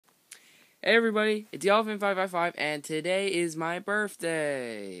Hey everybody, it's Elephant555 and today is my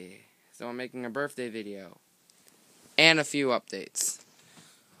birthday. So I'm making a birthday video. And a few updates.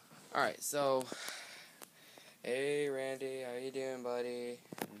 Alright, so hey Randy, how you doing, buddy?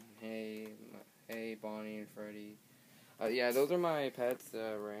 Hey Bonnie and Freddy. Yeah, those are my pets.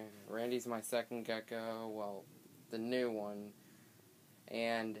 Randy's my second gecko, well, the new one.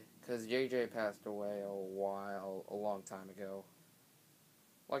 And because JJ passed away a long time ago.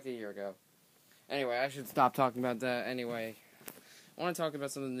 Like a year ago. Anyway, I should stop talking about that. Anyway, I want to talk about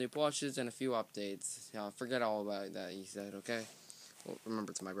some of the new plushes and a few updates. Forget all about that you said, okay? Well,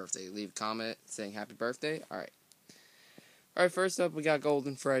 remember, it's my birthday. Leave a comment saying happy birthday. Alright. Alright, first up, we got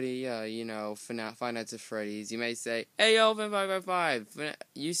Golden Freddy. Five Nights at Freddy's. You may say, hey, Elephant555,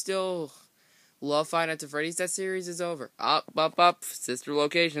 you still love Five Nights at Freddy's? That series is over. Up. Sister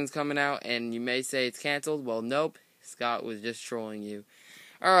Location's coming out, and you may say it's canceled. Well, nope. Scott was just trolling you.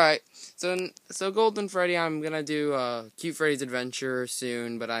 Alright, so Golden Freddy, I'm gonna do Cute Freddy's Adventure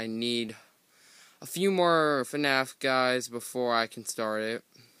soon, but I need a few more FNAF guys before I can start it.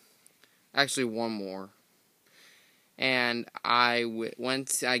 Actually, one more. And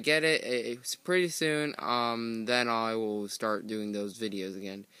once I get it's pretty soon, then I will start doing those videos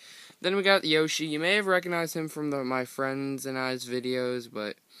again. Then we got Yoshi. You may have recognized him from my friends and I's videos,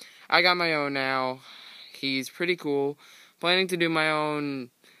 but I got my own now. He's pretty cool. Planning to do my own.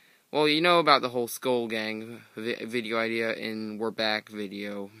 Well, you know about the whole Skull Gang video idea in We're Back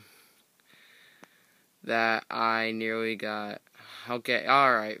video that I nearly got. Okay,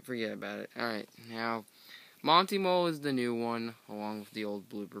 alright, forget about it. Alright, now, Monty Mole is the new one, along with the old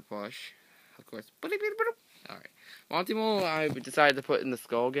blooper plush. Of course. Alright, Monty Mole I decided to put in the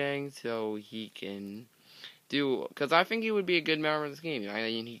Skull Gang so he can do, because I think he would be a good member of this game. I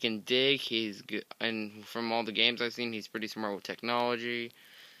mean, he can dig, he's good, and from all the games I've seen, he's pretty smart with technology.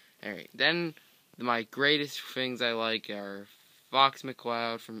 Alright, then my greatest things I like are Fox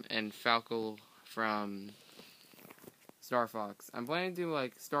McCloud and Falco from Star Fox. I'm planning to do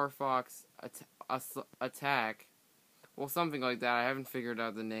like Star Fox Attack, well, something like that. I haven't figured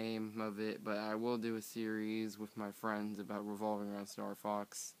out the name of it, but I will do a series with my friends about revolving around Star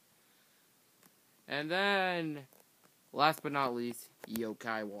Fox. And then, last but not least,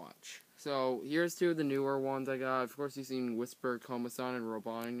 Yokai Watch. So, here's two of the newer ones I got. Of course, you've seen Whisper, Komasan, and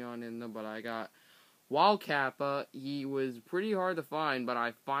Robonion in them, but I got Wildcappa. He was pretty hard to find, but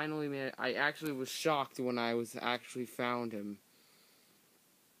I finally I actually was shocked when I actually found him.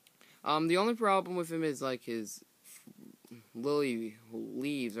 The only problem with him is, like, his lily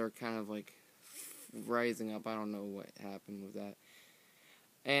leaves are kind of, like, rising up. I don't know what happened with that.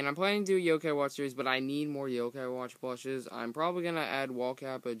 And I'm planning to do Yokai Watch series, but I need more Yokai Watch plushes. I'm probably going to add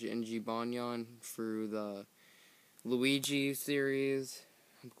Wildcappa and Jibanyan through the Luigi series.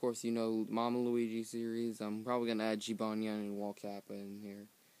 Of course, you know Mama Luigi series. I'm probably going to add Jibanyan and Wildcappa in here.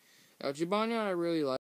 Jibanyan I really like.